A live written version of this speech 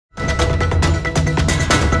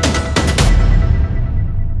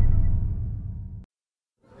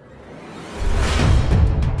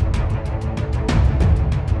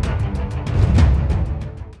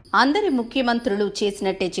అందరి ముఖ్యమంత్రులు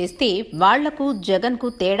చేసినట్టే చేస్తే వాళ్లకు జగన్కు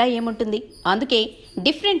తేడా ఏముంటుంది? అందుకే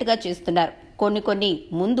డిఫరెంట్గా చేస్తున్నారు. కొన్ని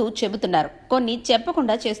ముందు చెబుతున్నారు, కొన్ని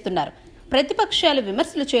చెప్పకుండా చేస్తున్నారు. ప్రతిపక్షాలు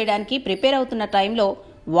విమర్శలు చేయడానికి ప్రిపేర్ అవుతున్న టైంలో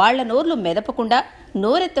వాళ్ల నోర్లు మెదపకుండా,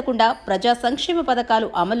 నోరెత్తకుండా ప్రజా సంక్షేమ పథకాలు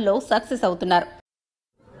అమల్లో సక్సెస్ అవుతున్నారు.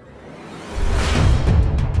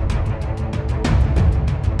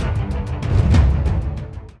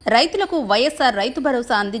 రైతులకు వైఎస్ఆర్ రైతు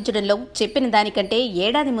భరోసా అందించడంలో చెప్పిన దానికంటే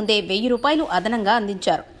ఏడాది ముందే 1000 రూపాయలు అదనంగా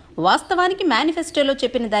అందించారు. వాస్తవానికి మేనిఫెస్టోలో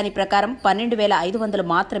చెప్పిన దాని ప్రకారం 12,500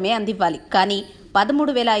 మాత్రమే అందివ్వాలి. కానీ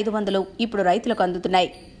 13,500 ఇప్పుడు రైతులకు అందుతున్నాయి.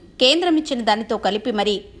 కేంద్రం ఇచ్చిన దానితో కలిపి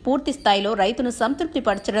మరీ పూర్తి స్థాయిలో రైతును సంతృప్తి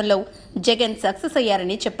పరచడంలో జగన్ సక్సెస్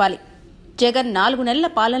అయ్యారని చెప్పాలి. జగన్ 4 నెలల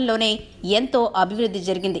పాలనలోనే ఎంతో అభివృద్ధి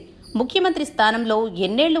జరిగింది. ముఖ్యమంత్రి స్థానంలో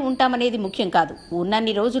ఎన్నేళ్లు ఉంటామనేది ముఖ్యం కాదు,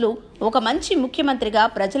 ఉన్నన్ని రోజులు ఒక మంచి ముఖ్యమంత్రిగా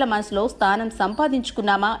ప్రజల మనసులో స్థానం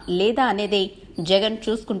సంపాదించుకున్నామా లేదా అనేదే జగన్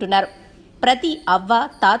చూసుకుంటున్నారు. ప్రతి అవ్వ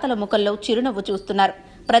తాతల ముఖంలో చిరునవ్వు చూస్తున్నారు.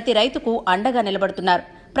 ప్రతి రైతుకు అండగా నిలబడుతున్నారు.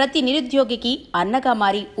 ప్రతి నిరుద్యోగికి అన్నగా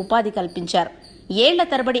మారి ఉపాధి కల్పించారు. ఏళ్ల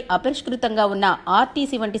తరబడి అపరిష్కృతంగా ఉన్న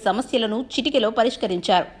ఆర్టీసీ వంటి సమస్యలను చిటికెలో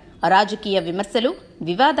పరిష్కరించారు. రాజకీయ విమర్శలు,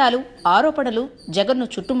 వివాదాలు, ఆరోపణలు జగన్ను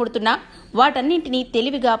చుట్టుముడుతున్నా వాటన్నింటినీ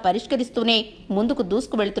తెలివిగా పరిష్కరిస్తూనే ముందుకు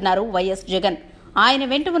దూసుకువెళ్తున్నారు వైఎస్ జగన్. ఆయన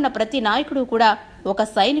వెంట ఉన్న ప్రతి నాయకుడు కూడా ఒక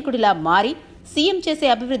సైనికుడిలా మారి సీఎం చేసే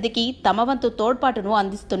అభివృద్ధికి తమ వంతు తోడ్పాటును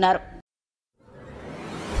అందిస్తున్నారు.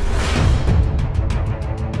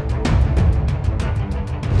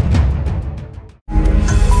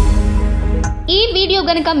 ఈ వీడియో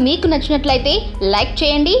గనుక మీకు నచ్చినట్లయితే లైక్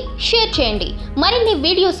చేయండి, షేర్ చేయండి. మరిన్ని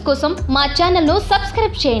వీడియోస్ కోసం మా ఛానల్ను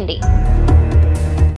సబ్స్క్రైబ్ చేయండి.